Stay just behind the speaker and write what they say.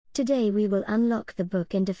Today we will unlock the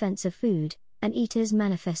book In Defense of Food, An Eater's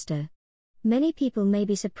Manifesto. Many people may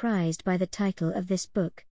be surprised by the title of this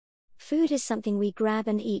book. Food is something we grab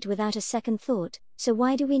and eat without a second thought, so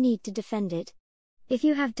why do we need to defend it? If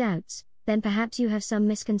you have doubts, then perhaps you have some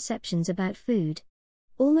misconceptions about food.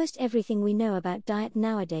 Almost everything we know about diet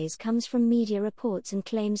nowadays comes from media reports and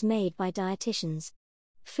claims made by dietitians.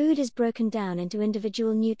 Food is broken down into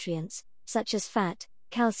individual nutrients, such as fat,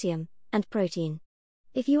 calcium, and protein.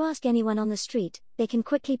 If you ask anyone on the street, they can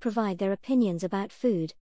quickly provide their opinions about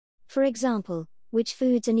food. For example, which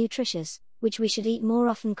foods are nutritious, which we should eat more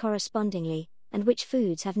often correspondingly, and which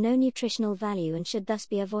foods have no nutritional value and should thus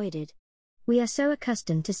be avoided. We are so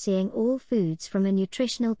accustomed to seeing all foods from a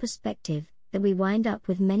nutritional perspective that we wind up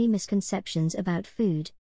with many misconceptions about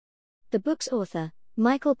food. The book's author,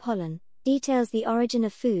 Michael Pollan, details the origin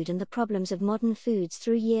of food and the problems of modern foods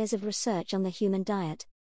through years of research on the human diet.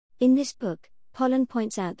 In this book, Pollan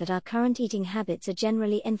points out that our current eating habits are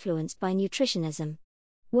generally influenced by nutritionism.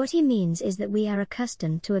 What he means is that we are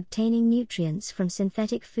accustomed to obtaining nutrients from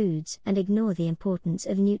synthetic foods and ignore the importance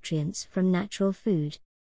of nutrients from natural food.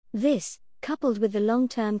 This, coupled with the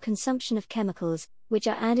long-term consumption of chemicals, which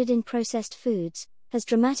are added in processed foods, has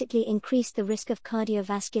dramatically increased the risk of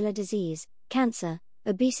cardiovascular disease, cancer,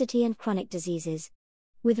 obesity and chronic diseases.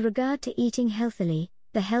 With regard to eating healthily,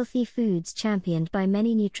 the healthy foods championed by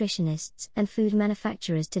many nutritionists and food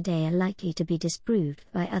manufacturers today are likely to be disproved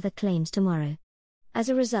by other claims tomorrow. As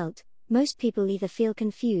a result, most people either feel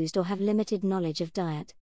confused or have limited knowledge of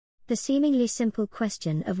diet. The seemingly simple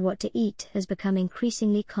question of what to eat has become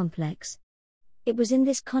increasingly complex. It was in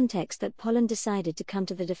this context that Pollan decided to come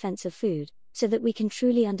to the defense of food, so that we can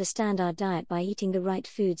truly understand our diet by eating the right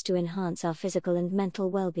foods to enhance our physical and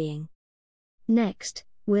mental well-being. Next,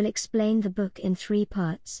 we'll explain the book in 3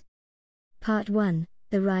 parts. Part 1,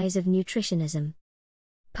 The Rise of Nutritionism.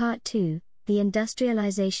 Part 2, The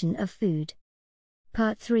Industrialization of Food.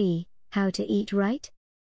 Part 3, How to Eat Right?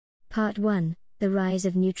 Part 1, The Rise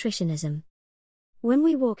of Nutritionism. When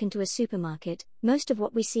we walk into a supermarket, most of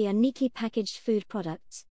what we see are neatly packaged food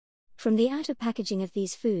products. From the outer packaging of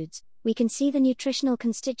these foods, we can see the nutritional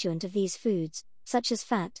constituent of these foods, such as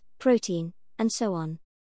fat, protein, and so on.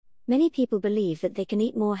 Many people believe that they can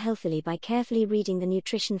eat more healthily by carefully reading the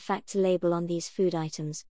nutrition facts label on these food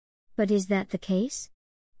items. But is that the case?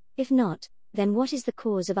 If not, then what is the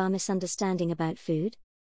cause of our misunderstanding about food?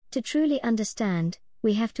 To truly understand,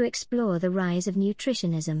 we have to explore the rise of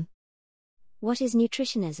nutritionism. What is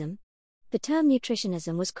nutritionism? The term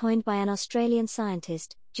nutritionism was coined by an Australian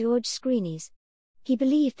scientist, George Screenes. He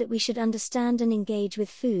believed that we should understand and engage with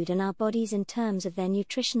food and our bodies in terms of their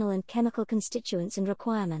nutritional and chemical constituents and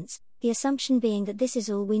requirements, the assumption being that this is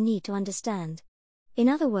all we need to understand. In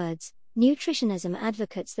other words, nutritionism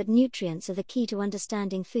advocates that nutrients are the key to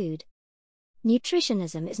understanding food.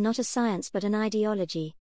 Nutritionism is not a science but an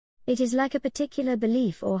ideology. It is like a particular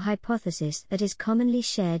belief or hypothesis that is commonly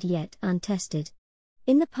shared yet untested.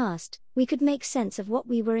 In the past, we could make sense of what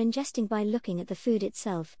we were ingesting by looking at the food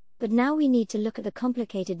itself, but now we need to look at the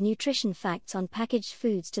complicated nutrition facts on packaged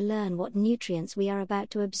foods to learn what nutrients we are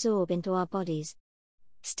about to absorb into our bodies.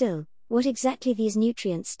 Still, what exactly these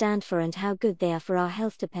nutrients stand for and how good they are for our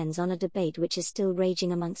health depends on a debate which is still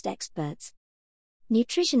raging amongst experts.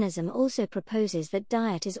 Nutritionism also proposes that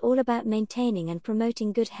diet is all about maintaining and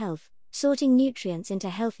promoting good health, sorting nutrients into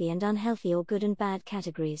healthy and unhealthy or good and bad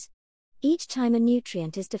categories. Each time a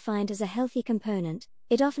nutrient is defined as a healthy component,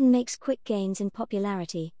 it often makes quick gains in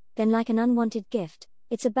popularity, then like an unwanted gift,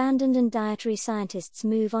 it's abandoned and dietary scientists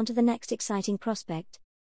move on to the next exciting prospect.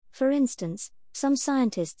 For instance, some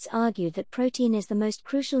scientists argued that protein is the most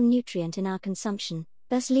crucial nutrient in our consumption,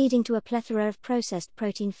 thus leading to a plethora of processed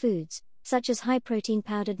protein foods, such as high-protein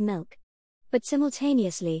powdered milk. But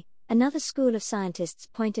simultaneously, another school of scientists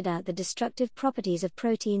pointed out the destructive properties of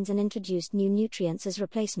proteins and introduced new nutrients as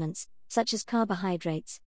replacements, such as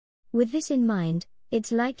carbohydrates. With this in mind,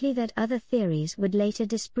 it's likely that other theories would later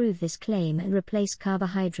disprove this claim and replace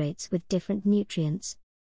carbohydrates with different nutrients.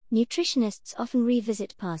 Nutritionists often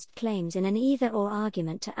revisit past claims in an either-or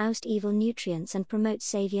argument to oust evil nutrients and promote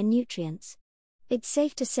savior nutrients. It's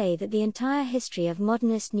safe to say that the entire history of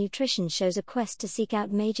modernist nutrition shows a quest to seek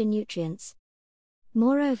out major nutrients.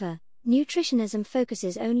 Moreover, nutritionism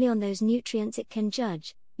focuses only on those nutrients it can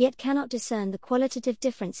judge, yet cannot discern the qualitative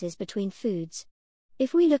differences between foods.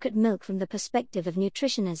 If we look at milk from the perspective of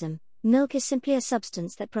nutritionism, milk is simply a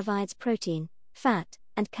substance that provides protein, fat,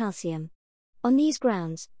 and calcium. On these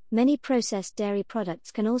grounds, many processed dairy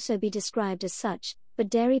products can also be described as such, but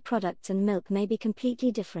dairy products and milk may be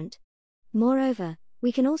completely different. Moreover,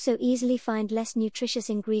 we can also easily find less nutritious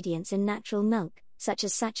ingredients in natural milk, such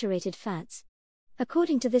as saturated fats.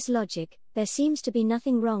 According to this logic, there seems to be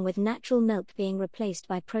nothing wrong with natural milk being replaced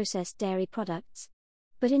by processed dairy products.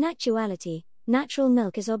 But in actuality, natural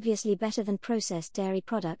milk is obviously better than processed dairy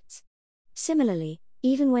products. Similarly,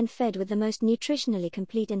 even when fed with the most nutritionally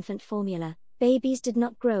complete infant formula, babies did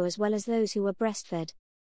not grow as well as those who were breastfed.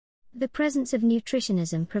 The presence of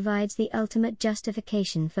nutritionism provides the ultimate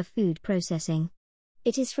justification for food processing.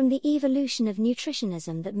 It is from the evolution of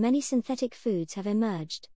nutritionism that many synthetic foods have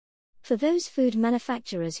emerged. For those food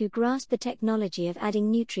manufacturers who grasp the technology of adding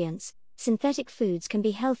nutrients, synthetic foods can be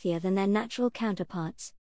healthier than their natural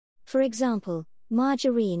counterparts. For example,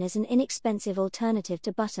 margarine is an inexpensive alternative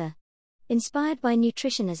to butter. Inspired by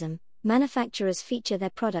nutritionism, manufacturers feature their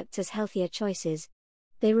products as healthier choices.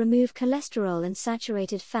 They remove cholesterol and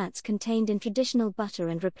saturated fats contained in traditional butter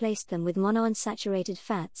and replaced them with monounsaturated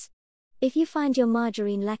fats. If you find your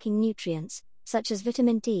margarine lacking nutrients, such as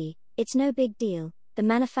vitamin D, it's no big deal. The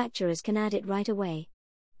manufacturers can add it right away.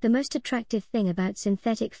 The most attractive thing about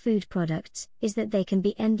synthetic food products is that they can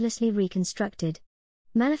be endlessly reconstructed.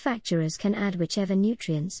 Manufacturers can add whichever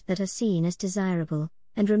nutrients that are seen as desirable,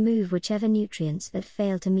 and remove whichever nutrients that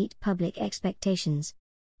fail to meet public expectations.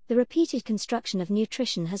 The repeated construction of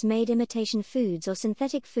nutrition has made imitation foods or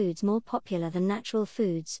synthetic foods more popular than natural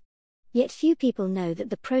foods. Yet few people know that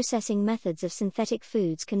the processing methods of synthetic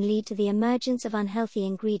foods can lead to the emergence of unhealthy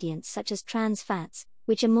ingredients such as trans fats,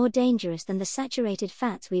 which are more dangerous than the saturated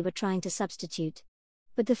fats we were trying to substitute.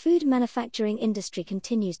 But the food manufacturing industry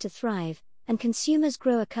continues to thrive, and consumers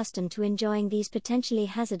grow accustomed to enjoying these potentially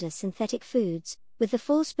hazardous synthetic foods, with the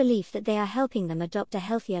false belief that they are helping them adopt a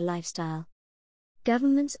healthier lifestyle.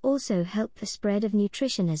 Governments also help the spread of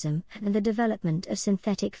nutritionism and the development of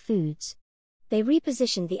synthetic foods. They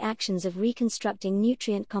repositioned the actions of reconstructing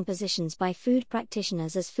nutrient compositions by food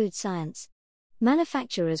practitioners as food science.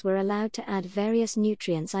 Manufacturers were allowed to add various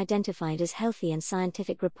nutrients identified as healthy in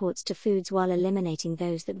scientific reports to foods while eliminating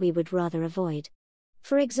those that we would rather avoid.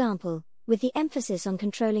 For example, with the emphasis on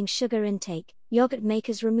controlling sugar intake, yogurt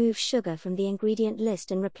makers remove sugar from the ingredient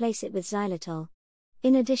list and replace it with xylitol.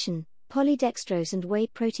 In addition, polydextrose and whey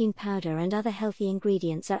protein powder and other healthy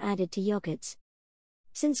ingredients are added to yogurts.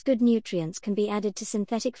 Since good nutrients can be added to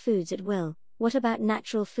synthetic foods at will, what about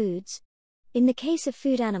natural foods? In the case of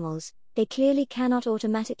food animals, they clearly cannot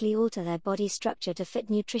automatically alter their body structure to fit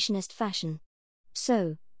nutritionist fashion.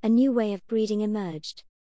 So, a new way of breeding emerged.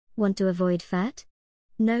 Want to avoid fat?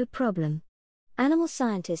 No problem. Animal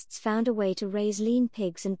scientists found a way to raise lean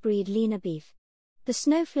pigs and breed leaner beef. The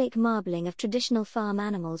snowflake marbling of traditional farm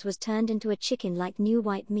animals was turned into a chicken-like new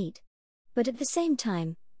white meat. But at the same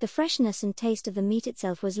time, the freshness and taste of the meat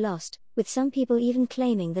itself was lost, with some people even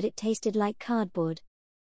claiming that it tasted like cardboard.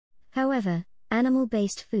 However,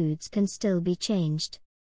 animal-based foods can still be changed.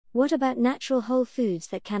 What about natural whole foods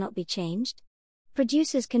that cannot be changed?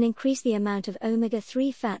 Producers can increase the amount of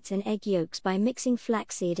omega-3 fats in egg yolks by mixing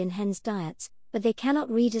flaxseed in hens' diets, but they cannot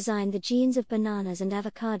redesign the genes of bananas and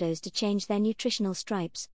avocados to change their nutritional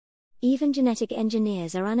stripes. Even genetic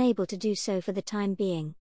engineers are unable to do so for the time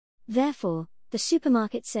being. Therefore, the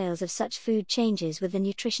supermarket sales of such food changes with the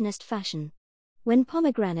nutritionist fashion. When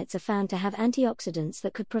pomegranates are found to have antioxidants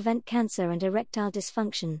that could prevent cancer and erectile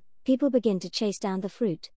dysfunction, people begin to chase down the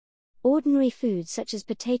fruit. Ordinary foods such as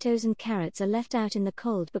potatoes and carrots are left out in the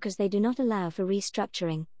cold because they do not allow for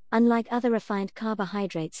restructuring, unlike other refined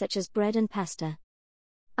carbohydrates such as bread and pasta.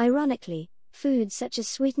 Ironically, foods such as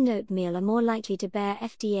sweetened oatmeal are more likely to bear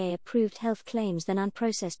FDA-approved health claims than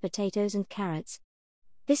unprocessed potatoes and carrots.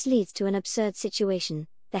 This leads to an absurd situation: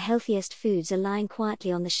 the healthiest foods are lying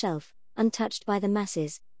quietly on the shelf, untouched by the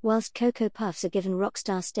masses, whilst Cocoa Puffs are given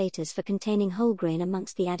rockstar status for containing whole grain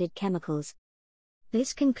amongst the added chemicals.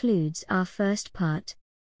 This concludes our first part.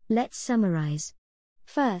 Let's summarize.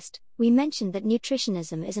 First, we mentioned that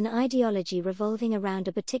nutritionism is an ideology revolving around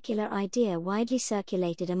a particular idea widely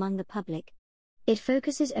circulated among the public. It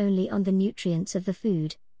focuses only on the nutrients of the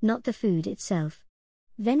food, not the food itself.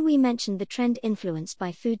 Then we mentioned the trend influenced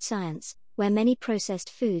by food science, where many processed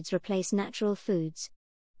foods replace natural foods.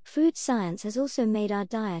 Food science has also made our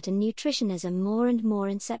diet and nutritionism more and more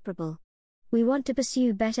inseparable. We want to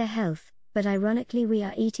pursue better health, but ironically we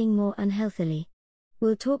are eating more unhealthily.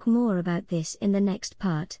 We'll talk more about this in the next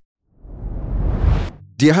part.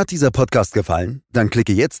 Dir hat dieser Podcast gefallen? Dann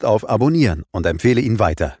klicke jetzt auf Abonnieren und empfehle ihn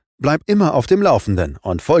weiter. Bleib immer auf dem Laufenden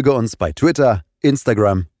und folge uns bei Twitter,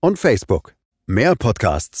 Instagram und Facebook. Mehr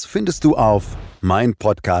Podcasts findest du auf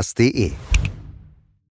meinpodcast.de.